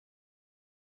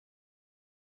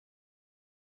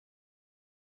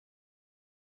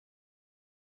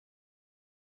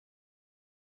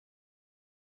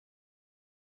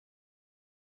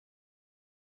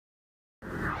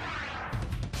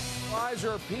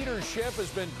advisor Peter Schiff has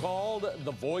been called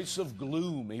the voice of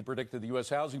gloom. He predicted the U.S.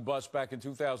 housing bust back in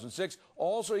 2006.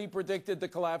 Also, he predicted the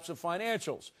collapse of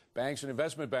financials, banks and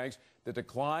investment banks, the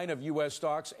decline of U.S.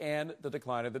 stocks, and the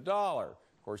decline of the dollar.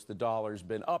 Of course, the dollar's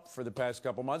been up for the past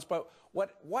couple months. But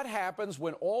what happens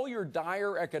when all your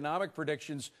dire economic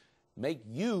predictions make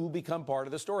you become part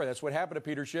of the story? That's what happened to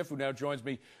Peter Schiff, who now joins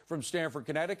me from Stamford,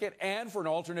 Connecticut. And for an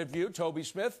alternate view, Toby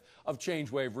Smith of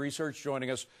ChangeWave Research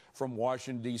joining us from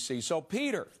Washington, D.C. So,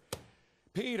 Peter,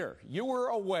 you were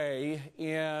away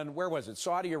in, where was it,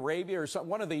 Saudi Arabia or something,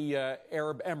 one of the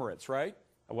Arab Emirates, right?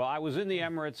 Well, I was in the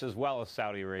Emirates as well as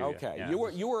Saudi Arabia. Okay, yeah.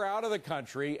 you were out of the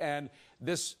country, and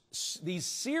these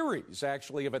series,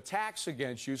 actually, of attacks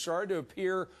against you started to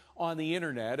appear on the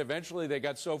Internet. Eventually, they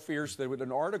got so fierce that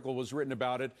an article was written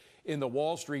about it in the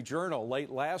Wall Street Journal late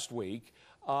last week.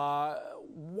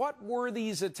 What were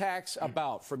these attacks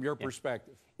about, from your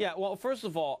perspective? Yeah, well, first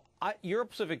of all,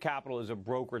 Europe Pacific Capital is a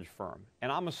brokerage firm, and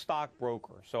I'm a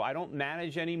stockbroker, so I don't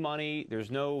manage any money.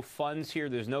 There's no funds here.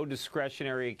 There's no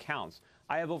discretionary accounts.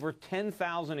 I have over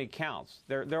 10,000 accounts.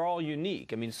 They're all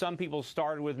unique. I mean, some people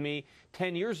started with me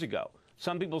 10 years ago.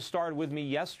 Some people started with me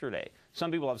yesterday.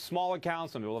 Some people have small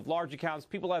accounts. Some people have large accounts.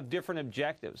 People have different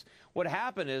objectives. What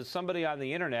happened is somebody on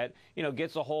the Internet,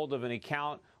 gets a hold of an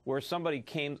account where somebody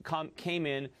came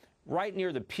in right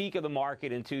near the peak of the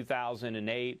market in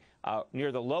 2008,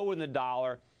 near the low in the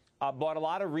dollar, bought a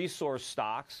lot of resource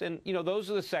stocks, and those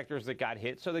are the sectors that got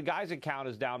hit. So the guy's account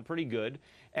is down pretty good,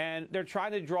 and they're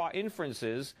trying to draw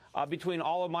inferences between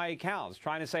all of my accounts,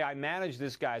 trying to say I manage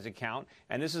this guy's account,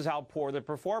 and this is how poor the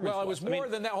performance was. Well, it was more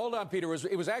than that. Hold on, Peter.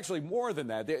 It was actually more than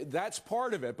that. That's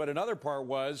part of it, but another part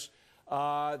was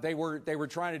they were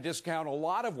trying to discount a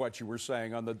lot of what you were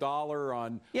saying on the dollar,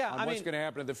 on what's going to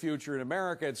happen in the future in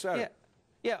America, et cetera.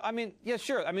 Yeah,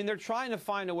 sure. I mean, they're trying to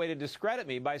find a way to discredit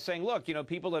me by saying, look,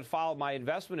 people that followed my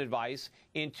investment advice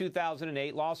in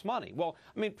 2008 lost money. Well,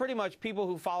 I mean, pretty much people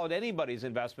who followed anybody's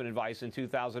investment advice in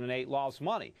 2008 lost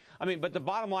money. I mean, but the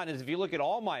bottom line is if you look at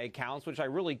all my accounts, which I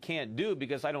really can't do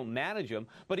because I don't manage them,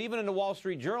 but even in the Wall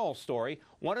Street Journal story,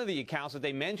 one of the accounts that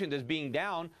they mentioned as being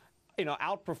down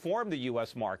outperformed the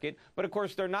U.S. market. But, of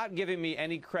course, they're not giving me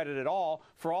any credit at all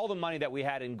for all the money that we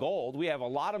had in gold. We have a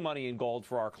lot of money in gold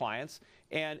for our clients,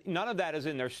 and none of that is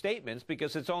in their statements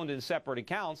because it's owned in separate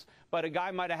accounts. But a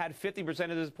guy might have had 50%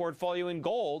 of his portfolio in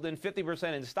gold and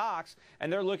 50% in stocks,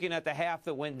 and they're looking at the half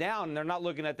that went down, and they're not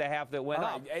looking at the half that went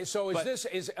up. So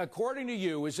according to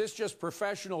you, is this just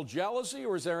professional jealousy,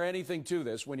 or is there anything to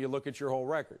this when you look at your whole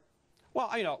record? Well,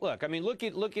 look, I mean, look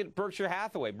at Berkshire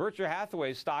Hathaway. Berkshire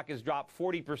Hathaway's stock has dropped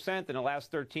 40% in the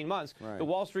last 13 months. Right. The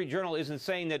Wall Street Journal isn't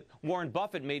saying that Warren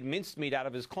Buffett made mincemeat out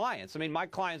of his clients. I mean, my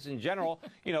clients in general,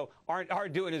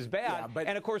 aren't doing as bad. Yeah,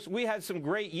 and, of course, we had some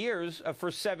great years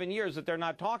for 7 years that they're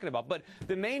not talking about. But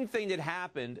the main thing that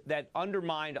happened that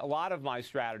undermined a lot of my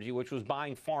strategy, which was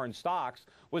buying foreign stocks,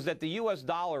 was that the U.S.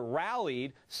 dollar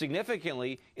rallied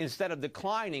significantly instead of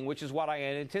declining, which is what I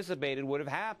had anticipated would have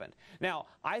happened. Now,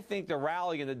 I think the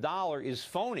rally in the dollar is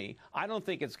phony. I don't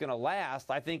think it's going to last.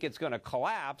 I think it's going to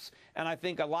collapse. And I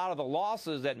think a lot of the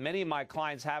losses that many of my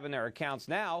clients have in their accounts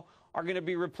now are going to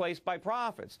be replaced by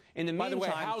profits. In the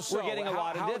meantime, we're getting a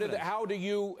lot of dividends. How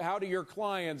do your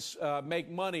clients make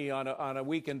money on a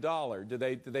weakened dollar? Do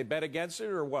they bet against it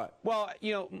or what? Well,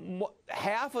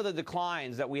 half of the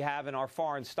declines that we have in our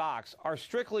foreign stocks are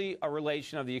strictly a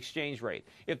relation of the exchange rate.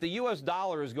 If the U.S.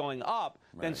 dollar is going up,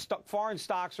 then foreign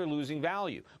stocks are losing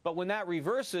value. But when that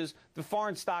reverses, the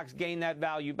foreign stocks gain that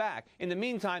value back. In the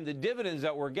meantime, the dividends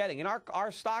that we're getting, and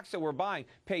our stocks that we're buying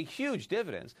pay huge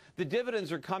dividends. The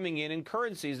dividends are coming in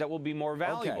currencies that will be more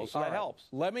valuable, so that helps.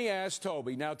 Let me ask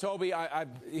Toby. Now, Toby,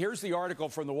 here's the article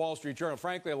from the Wall Street Journal.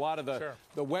 Frankly, a lot of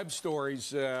the web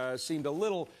stories seemed a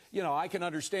little, I can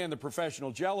understand the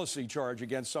professional jealousy charge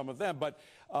against some of them, but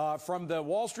from the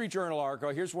Wall Street Journal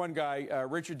article, here's one guy,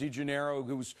 Richard DeGennaro,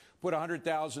 who's put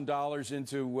 $100,000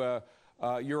 into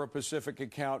Europe Pacific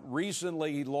account.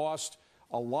 Recently, he lost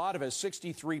a lot of it,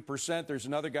 63%. There's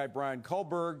another guy, Brian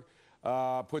Kohlberg,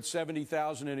 put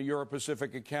 $70,000 in a Europe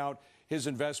Pacific account. His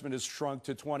investment has shrunk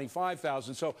to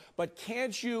 $25,000. So, but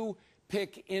can't you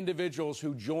pick individuals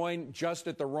who join just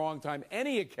at the wrong time,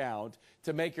 any account,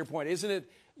 to make your point? Isn't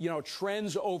it,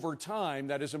 trends over time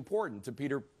that is important, to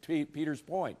Peter's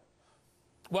point?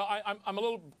 Well, I'm a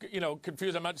little,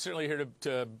 confused. I'm not certainly here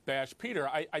to bash Peter.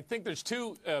 I think there's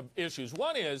two issues.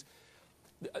 One is,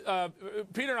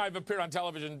 Peter and I have appeared on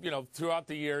television, throughout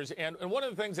the years, and one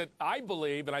of the things that I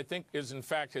believe, and I think is in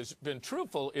fact has been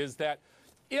truthful, is that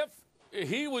if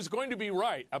he was going to be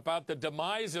right about the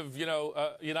demise of,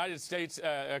 United States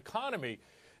economy,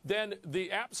 then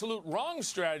the absolute wrong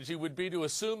strategy would be to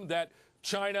assume that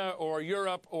China or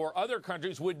Europe or other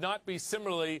countries would not be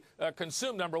similarly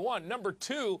consumed, number one. Number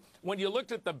two, when you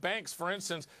looked at the banks, for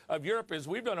instance, of Europe, as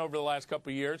we've done over the last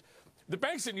couple of years, the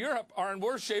banks in Europe are in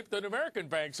worse shape than American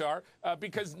banks are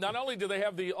because not only do they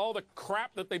have all the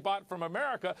crap that they bought from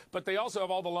America, but they also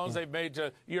have all the loans they've made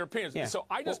to Europeans. Yeah. So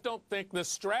I just don't think the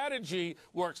strategy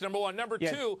works, number one. Number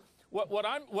two, what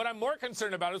I'm more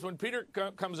concerned about is when Peter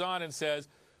comes on and says,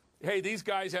 hey, these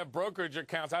guys have brokerage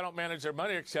accounts, I don't manage their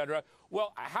money, et cetera.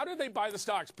 Well, how do they buy the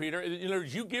stocks, Peter?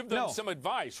 You give them some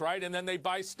advice, right? And then they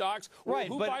buy stocks. Right,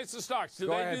 who buys the stocks? Do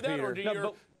they do that, Peter. Or do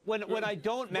you? When I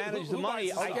don't manage the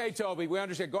money, okay, Toby, we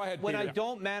understand. Go ahead, When Peter. I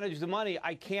don't manage the money,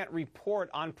 I can't report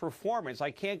on performance.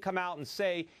 I can't come out and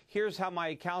say, here's how my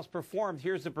accounts performed,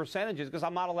 here's the percentages, because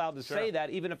I'm not allowed to say that,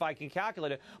 even if I can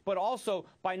calculate it. But also,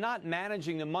 by not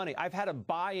managing the money, I've had a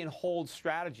buy and hold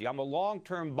strategy. I'm a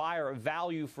long-term buyer of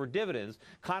value for dividends,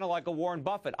 kind of like a Warren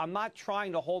Buffett. I'm not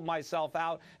trying to hold myself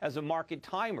out as a market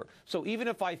timer. So even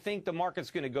if I think the market's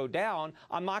going to go down,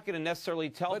 I'm not going to necessarily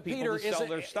tell people to sell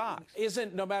their stocks.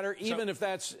 Even if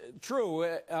that's true,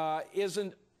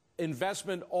 isn't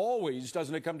investment always,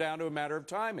 doesn't it come down to a matter of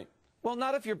timing? Well,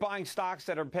 not if you're buying stocks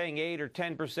that are paying 8 or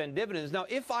 10% dividends. Now,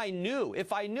 if I knew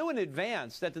in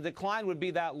advance that the decline would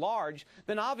be that large,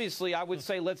 then obviously I would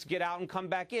say let's get out and come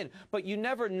back in. But you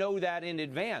never know that in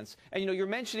advance. And, you're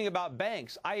mentioning about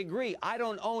banks. I agree. I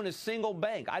don't own a single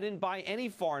bank. I didn't buy any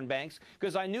foreign banks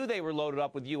because I knew they were loaded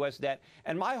up with U.S. debt.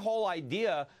 And my whole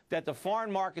idea that the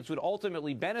foreign markets would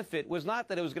ultimately benefit was not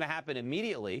that it was going to happen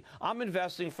immediately. I'm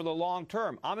investing for the long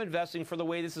term. I'm investing for the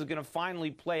way this is going to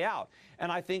finally play out.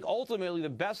 And I think ultimately the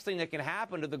best thing that can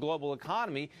happen to the global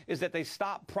economy is that they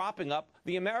stop propping up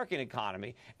the American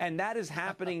economy. And that is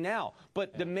happening now.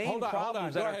 But the main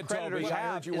problems that our creditors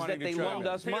have is that they loaned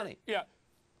us money.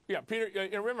 Yeah, Peter,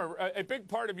 remember, a big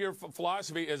part of your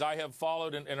philosophy, as I have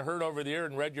followed and heard over the year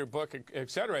and read your book,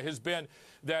 et cetera, has been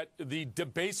that the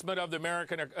debasement of the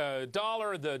American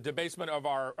dollar, the debasement of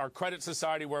our credit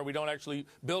society where we don't actually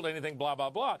build anything, blah, blah,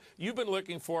 blah. You've been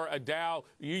looking for a Dow.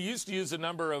 You used to use a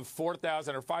number of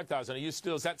 4,000 or 5,000.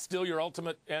 Is that still your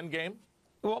ultimate end game?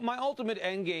 Well, my ultimate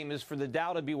end game is for the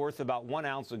Dow to be worth about 1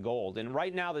 ounce of gold. And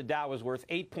right now the Dow is worth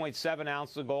 8.7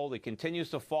 ounces of gold. It continues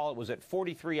to fall. It was at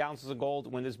 43 ounces of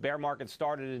gold when this bear market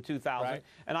started in 2000. Right.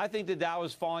 And I think the Dow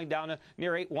is falling down to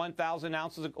near 1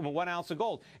 ounce of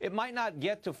gold. It might not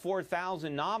get to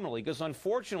 4,000 nominally because,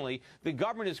 unfortunately, the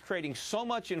government is creating so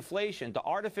much inflation to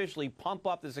artificially pump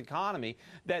up this economy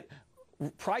that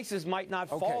prices might not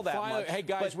fall that much. Hey,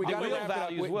 guys, we got to wrap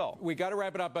it up. We got to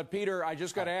wrap it up. But, Peter, I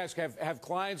just got to ask, have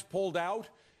clients pulled out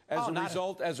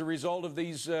as a result of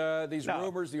these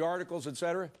rumors, the articles, et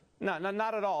cetera? No,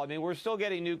 not at all. I mean, we're still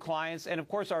getting new clients. And, of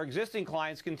course, our existing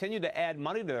clients continue to add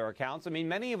money to their accounts. I mean,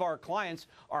 many of our clients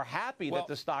are happy that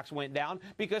the stocks went down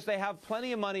because they have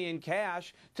plenty of money in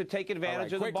cash to take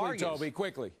advantage of the bargains. Toby,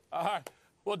 quickly.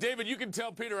 Well, David, you can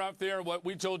tell Peter out there what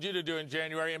we told you to do in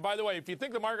January. And by the way, if you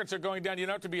think the markets are going down, you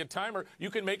don't have to be a timer.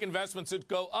 You can make investments that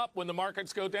go up when the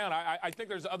markets go down. I think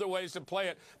there's other ways to play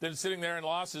it than sitting there in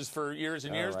losses for years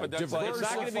and years. But that's it's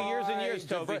not going to be years and years,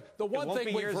 Toby. The one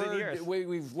thing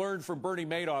we've learned from Bernie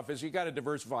Madoff is you got to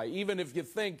diversify. Even if you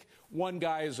think one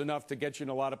guy is enough to get you in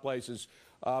a lot of places,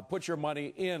 put your money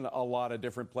in a lot of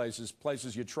different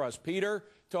places you trust. Peter,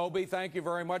 Toby, thank you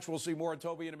very much. We'll see more of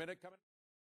Toby in a minute.